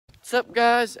What's up,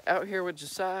 guys? Out here with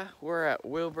Josiah. We're at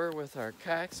Wilbur with our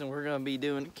kayaks, and we're gonna be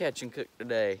doing a catch and cook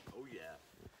today. Oh yeah.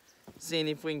 Seeing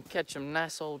if we can catch some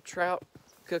nice old trout,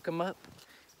 cook them up,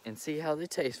 and see how they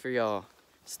taste for y'all.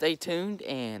 Stay tuned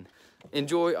and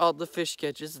enjoy all the fish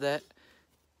catches that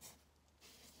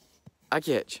I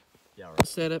catch. Yeah, right.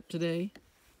 Set up today,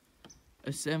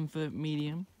 a 7-foot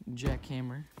medium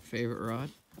jackhammer favorite rod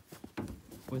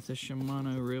with a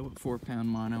Shimano reel with 4-pound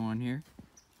mono on here.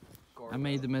 I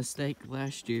made the mistake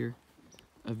last year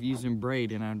of using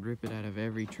braid, and I'd rip it out of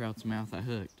every trout's mouth I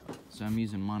hooked. So I'm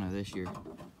using mono this year.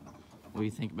 What do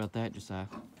you think about that, Josiah?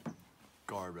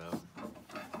 Garbo.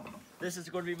 This is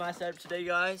going to be my setup today,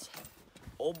 guys.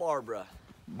 Old Barbara.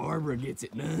 Barbara gets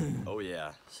it done. Oh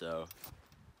yeah. So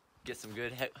get some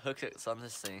good hook hooks on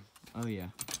this thing. Oh yeah.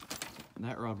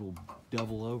 That rod will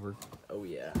double over. Oh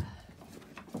yeah.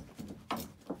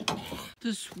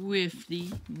 The Swifty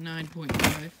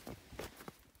 9.5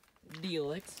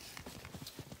 DLX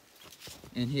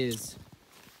and his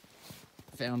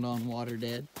found on water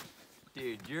dead.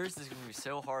 Dude, yours is gonna be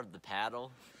so hard to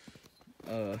paddle.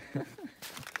 Uh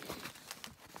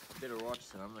Better watch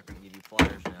this. I'm not gonna give you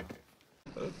pliers now.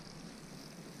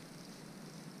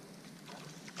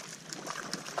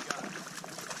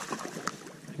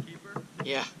 The keeper?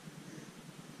 yeah.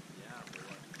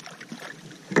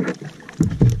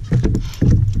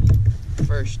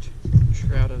 First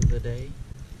trout of the day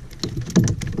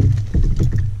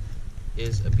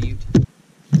is a butte.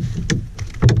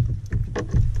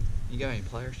 You got any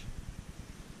pliers?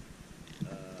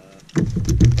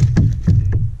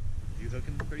 You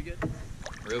hooking pretty good?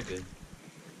 Real good.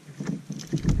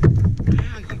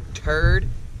 Wow, you turd.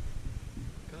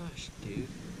 Gosh, dude.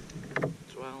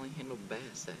 That's why I only handle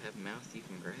bass that have mouths you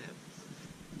can grab.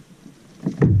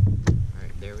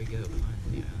 Alright, there we go.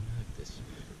 Finally, I unhooked this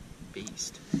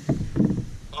beast.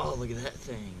 Oh, look at that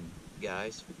thing,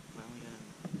 guys. Finally got him.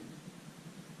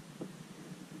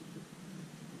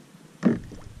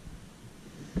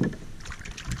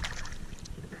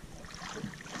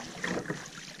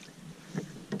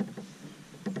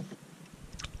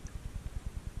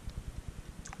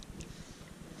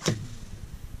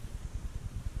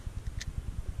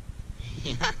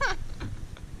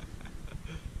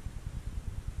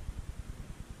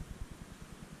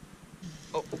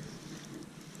 Oh.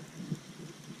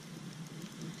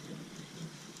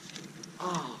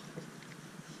 Oh.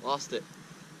 Lost it.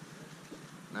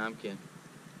 No, I'm kidding.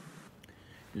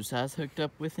 Josiah's hooked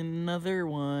up with another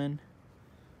one.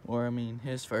 Or, I mean,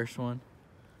 his first one.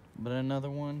 But another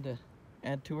one to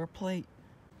add to our plate.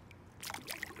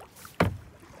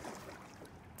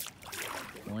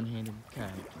 One-handed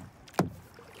kayaking.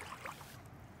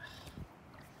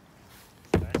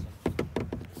 Nice one.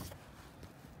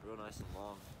 Real nice and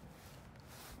long.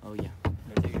 Oh yeah,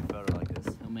 They're taking a photo like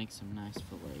this. he'll make some nice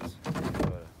fillets.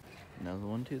 Another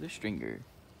one to the stringer.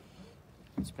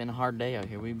 It's been a hard day out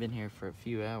here. We've been here for a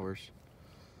few hours.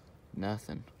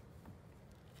 Nothing.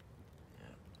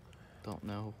 Yeah. Don't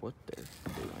know what they're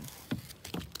doing.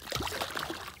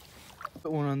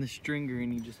 Put one on the stringer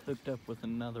and he just hooked up with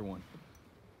another one.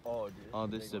 Oh, dude. Oh,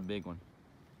 this is a big one.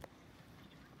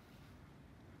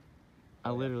 I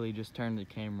literally just turned the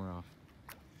camera off.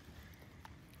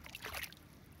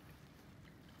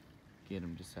 Get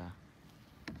him, Josiah.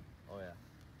 Oh yeah.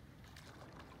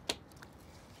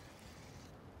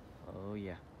 Oh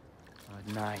yeah.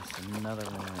 Oh, nice, another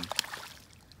one.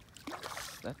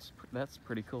 That's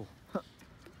pretty cool.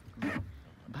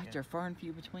 Bites are far and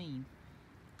few between.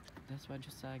 That's why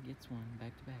Josiah gets one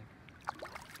back to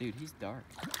back. Dude, he's dark.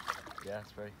 Yeah,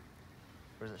 it's pretty.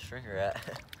 Where's the stringer at?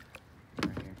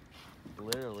 Right here.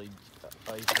 Literally.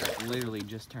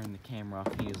 Just turned the camera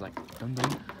off. He was like, dum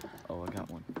dum. Oh, I got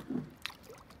one.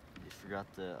 You forgot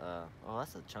the. Oh,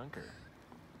 that's a chunker.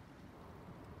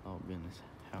 Oh goodness,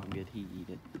 how good he eat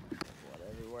it. What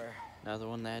everywhere. Another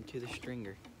one to add to the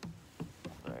stringer.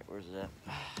 All right, where's it at?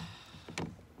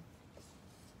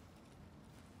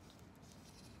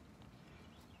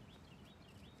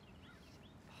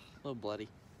 A little bloody.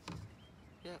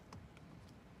 Yeah.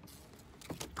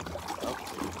 Oh.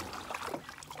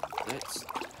 That's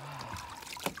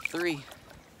 3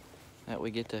 that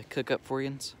we get to cook up for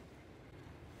you.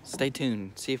 Stay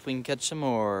tuned, see if we can catch some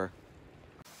more.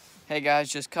 Hey guys,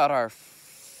 just caught our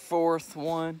 4th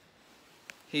one.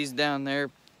 He's down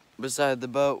there beside the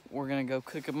boat. We're gonna go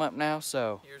cook him up now,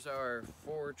 so. Here's our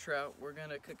 4 trout we're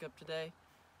gonna cook up today.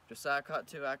 Josiah caught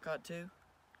 2, I caught 2.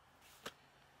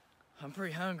 I'm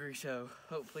pretty hungry, so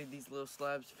hopefully these little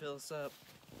slabs fill us up.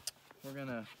 We're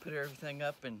gonna put everything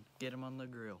up and get them on the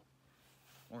grill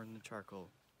or in the charcoal.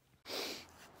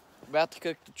 About to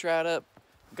cook the trout up.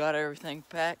 got everything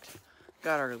packed.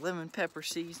 Got our lemon pepper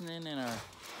seasoning in our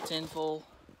tin full.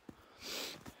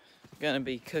 Gonna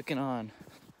be cooking on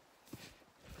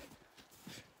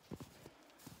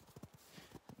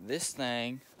this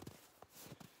thing,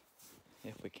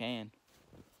 if we can.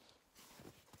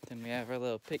 Then we have our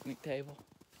little picnic table.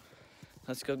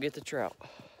 Let's go get the trout.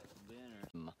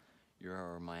 Your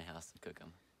or my house to cook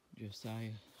them.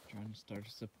 Josiah trying to start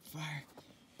us up a fire.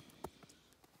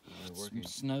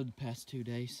 It's Snowed the past 2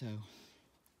 days, so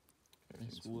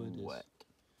this wood is wet,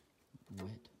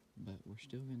 but we're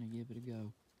still gonna give it a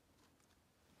go.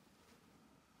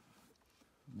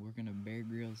 We're gonna Bear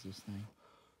Grylls this thing.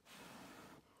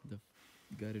 The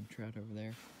gutted trout over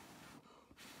there.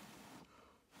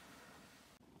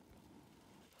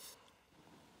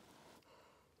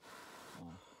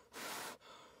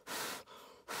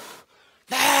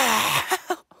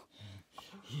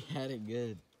 You had it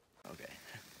good. Okay.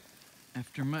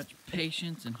 After much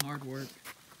patience and hard work,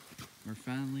 we're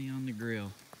finally on the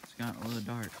grill. It's gotten a little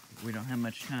dark. We don't have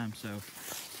much time, so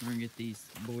we're gonna get these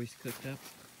boys cooked up,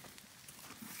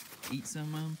 eat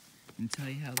some of them, and tell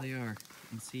you how they are,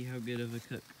 and see how good of a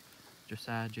cook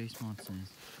Josiah J. Swanson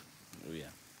is. Oh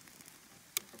yeah.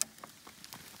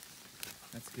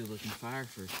 That's a good looking fire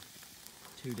for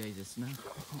 2 days of snow.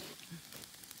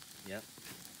 Yep.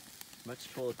 Much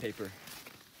toilet paper.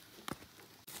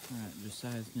 Alright,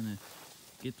 Josiah's gonna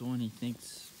get the one he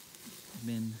thinks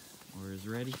been or is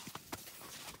ready.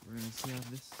 We're gonna see how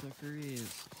this sucker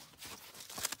is.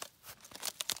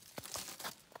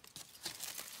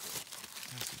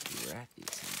 How much did you wrap these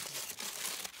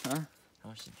things? Huh? How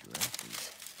much did you wrap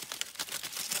these?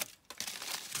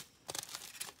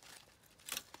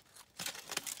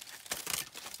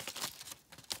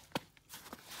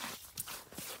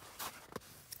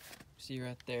 See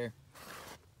right there.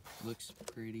 Looks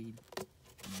pretty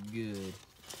good.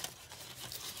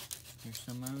 Here's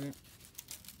some of it.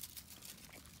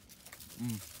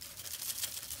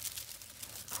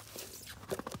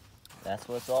 That's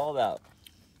what it's all about.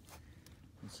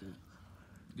 Let's see.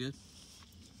 Good?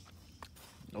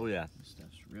 Oh yeah. This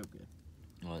stuff's real good.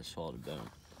 Oh, it swallowed a bone.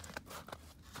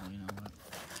 Well, you know what?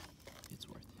 It's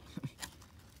worth it.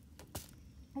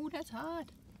 Oh, that's hot.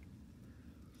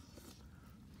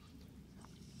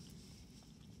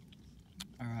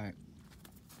 Alright.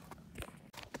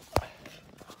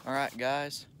 Alright,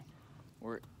 guys.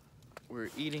 We're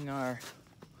eating our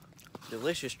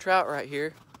delicious trout right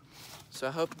here. So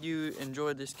I hope you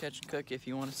enjoyed this catch and cook. If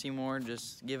you want to see more,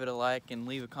 just give it a like and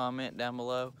leave a comment down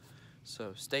below.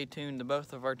 So stay tuned to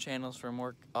both of our channels for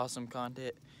more awesome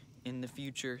content in the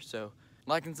future. So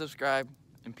like and subscribe,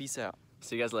 and peace out.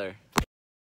 See you guys later.